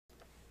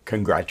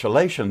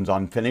Congratulations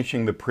on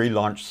finishing the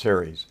pre-launch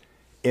series.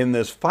 In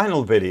this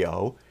final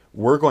video,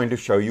 we're going to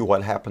show you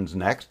what happens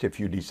next if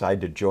you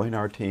decide to join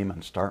our team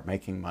and start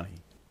making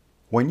money.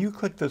 When you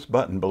click this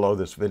button below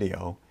this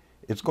video,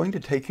 it's going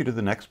to take you to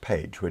the next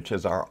page, which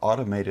is our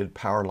automated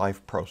PowerLife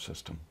Pro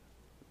system.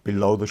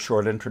 Below the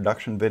short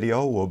introduction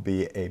video will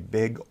be a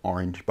big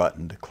orange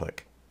button to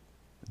click.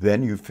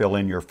 Then you fill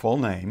in your full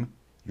name,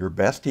 your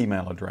best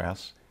email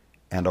address,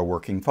 and a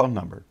working phone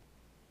number.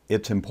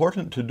 It's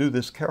important to do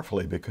this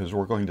carefully because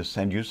we're going to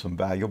send you some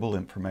valuable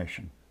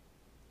information.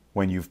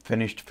 When you've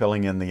finished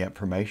filling in the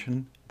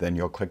information, then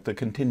you'll click the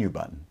Continue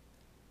button.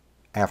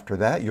 After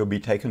that, you'll be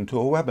taken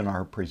to a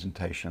webinar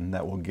presentation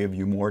that will give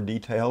you more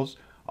details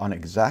on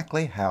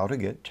exactly how to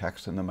get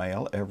checks in the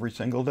mail every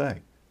single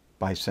day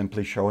by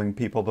simply showing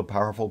people the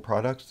powerful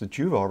products that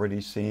you've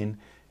already seen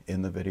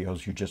in the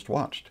videos you just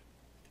watched.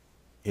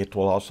 It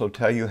will also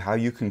tell you how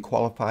you can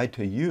qualify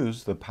to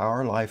use the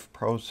PowerLife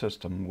Pro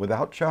system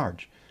without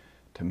charge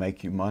to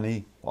make you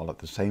money while at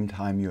the same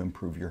time you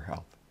improve your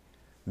health.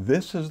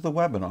 This is the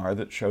webinar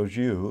that shows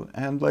you,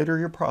 and later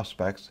your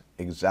prospects,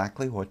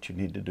 exactly what you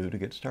need to do to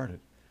get started.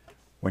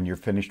 When you're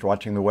finished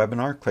watching the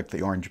webinar, click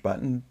the orange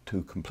button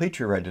to complete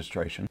your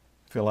registration.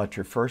 Fill out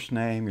your first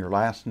name, your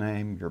last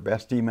name, your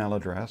best email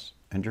address,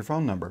 and your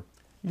phone number.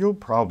 You'll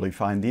probably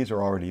find these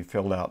are already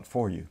filled out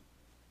for you.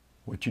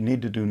 What you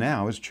need to do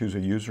now is choose a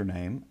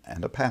username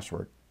and a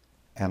password.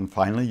 And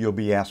finally, you'll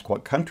be asked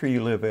what country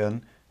you live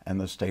in and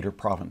the state or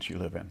province you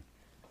live in.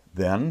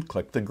 Then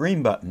click the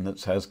green button that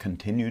says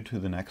Continue to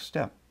the next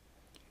step.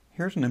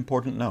 Here's an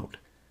important note.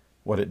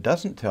 What it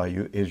doesn't tell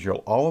you is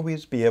you'll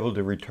always be able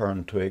to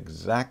return to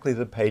exactly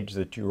the page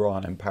that you were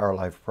on in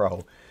PowerLife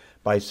Pro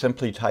by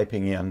simply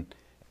typing in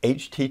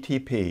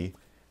http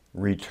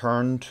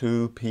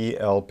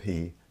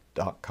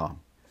returntoplp.com.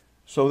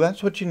 So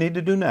that's what you need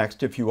to do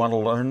next if you want to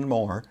learn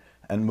more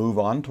and move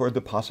on toward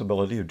the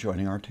possibility of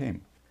joining our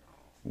team.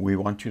 We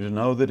want you to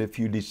know that if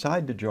you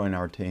decide to join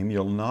our team,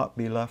 you'll not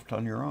be left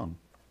on your own.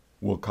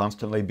 We'll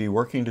constantly be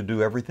working to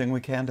do everything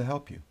we can to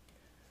help you.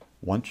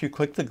 Once you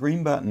click the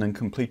green button and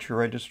complete your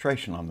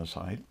registration on the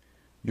site,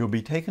 you'll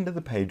be taken to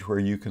the page where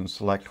you can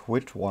select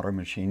which water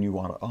machine you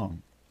want to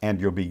own,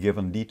 and you'll be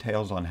given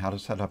details on how to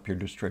set up your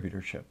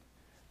distributorship.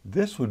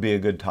 This would be a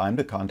good time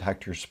to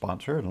contact your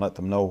sponsor and let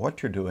them know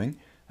what you're doing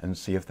and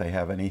see if they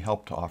have any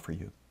help to offer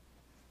you.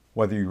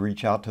 Whether you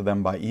reach out to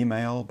them by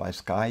email, by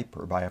Skype,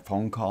 or by a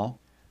phone call,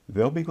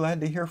 they'll be glad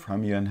to hear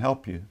from you and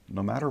help you,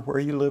 no matter where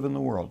you live in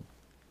the world.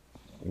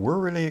 We're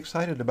really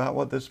excited about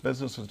what this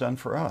business has done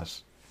for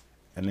us,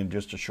 and in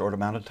just a short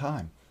amount of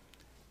time.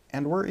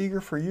 And we're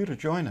eager for you to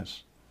join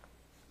us.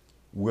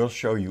 We'll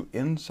show you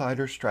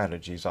insider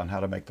strategies on how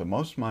to make the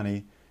most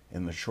money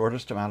in the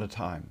shortest amount of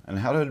time, and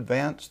how to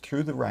advance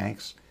through the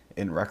ranks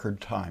in record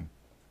time.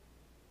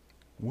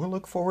 We'll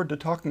look forward to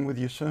talking with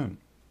you soon.